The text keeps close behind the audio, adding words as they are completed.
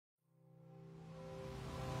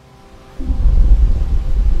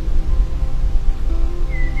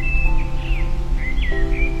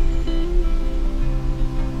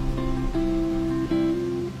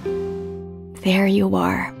there you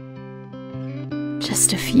are,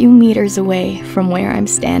 just a few meters away from where I'm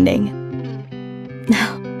standing.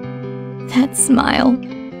 Now, that smile,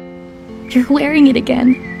 you're wearing it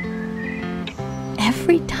again.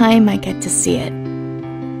 Every time I get to see it,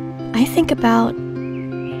 I think about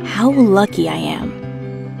how lucky I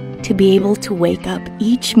am to be able to wake up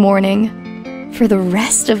each morning for the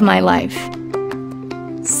rest of my life,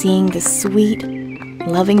 seeing the sweet,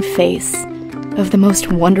 loving face of the most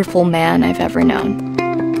wonderful man I've ever known.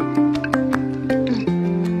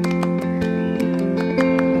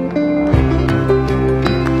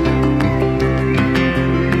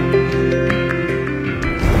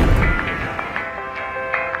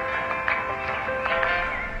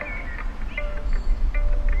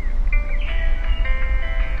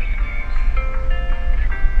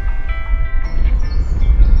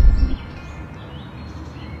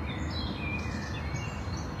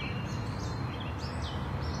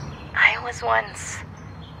 I was once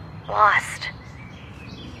lost,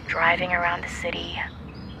 driving around the city,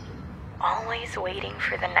 always waiting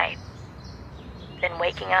for the night, then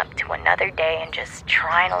waking up to another day and just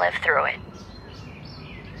trying to live through it.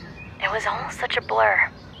 It was all such a blur.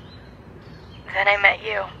 Then I met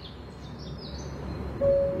you.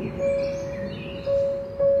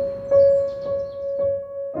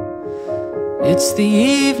 It's the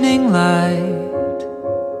evening light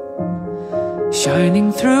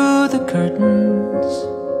shining through the curtains,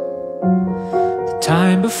 the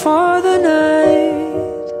time before the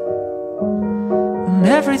night when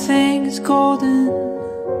everything is golden.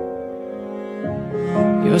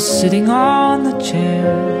 You're sitting on the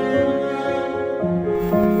chair,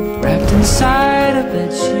 wrapped inside a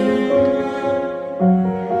bedsheet,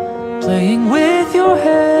 playing with your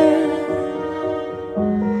hair,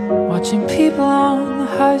 watching people on the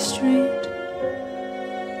high street.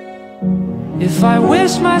 If I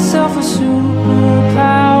wished myself a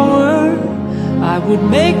superpower, I would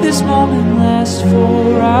make this moment last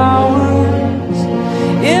for hours.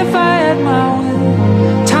 If I had my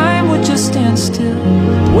will, time would just stand still,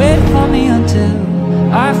 wait for me until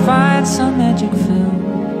I find some magic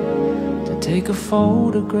film to take a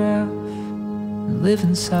photograph and live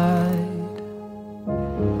inside.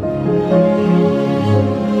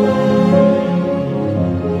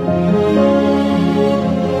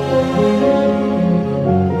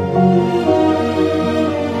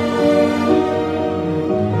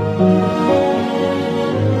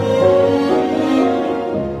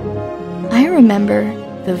 I remember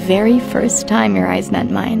the very first time your eyes met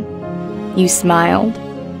mine. You smiled,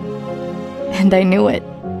 and I knew it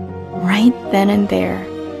right then and there.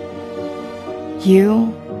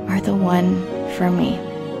 You are the one for me.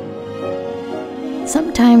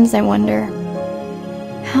 Sometimes I wonder,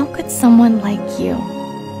 how could someone like you,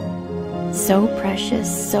 so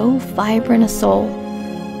precious, so vibrant a soul,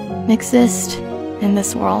 exist in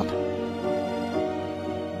this world?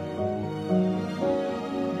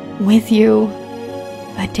 With you,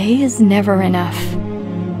 a day is never enough.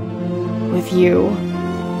 With you,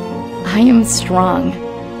 I am strong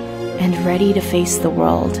and ready to face the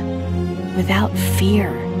world without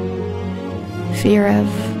fear. Fear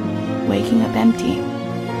of waking up empty.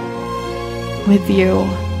 With you,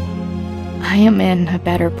 I am in a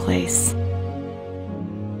better place.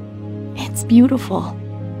 It's beautiful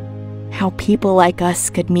how people like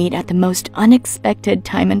us could meet at the most unexpected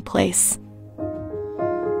time and place.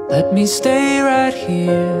 Let me stay right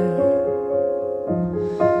here,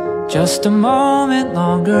 just a moment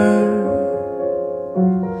longer.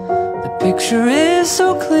 The picture is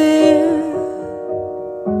so clear.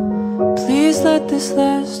 Please let this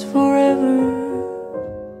last forever.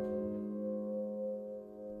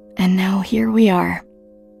 And now here we are.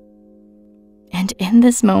 And in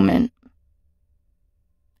this moment,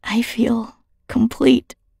 I feel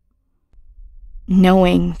complete,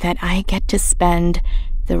 knowing that I get to spend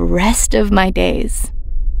the rest of my days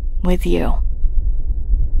with you.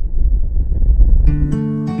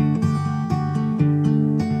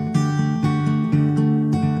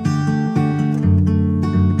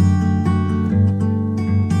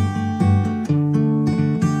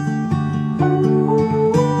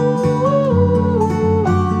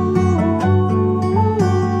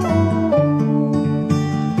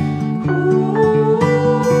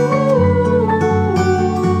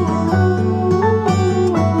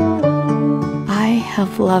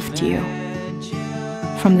 I've loved you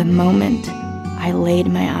from the moment I laid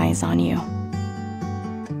my eyes on you,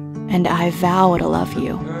 and I vow to love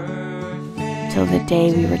you till the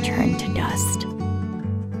day we return to dust.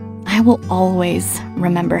 I will always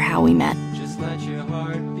remember how we met,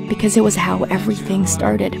 because it was how everything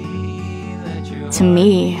started. To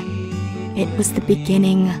me, It was the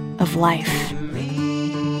beginning of life.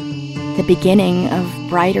 The beginning of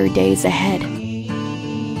brighter days ahead.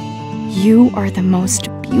 You are the most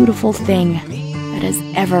beautiful thing that has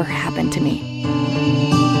ever happened to me.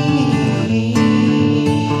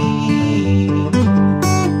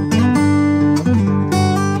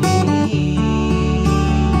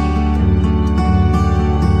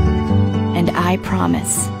 And I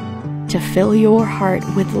promise to fill your heart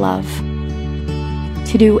with love,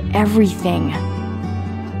 to do everything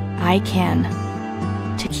I can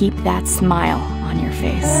to keep that smile on your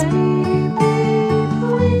face.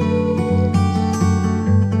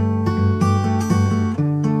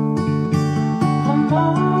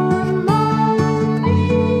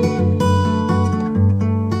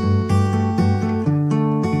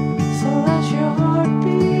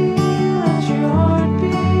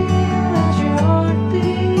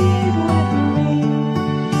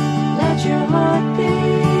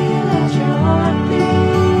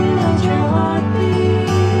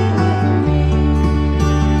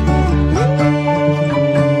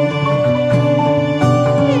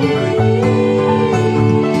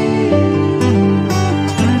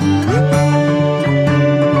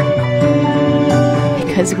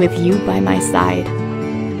 Because with you by my side,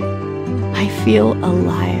 I feel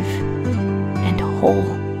alive and whole.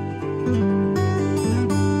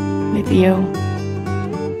 With you,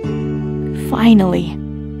 finally,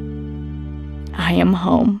 I am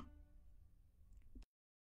home.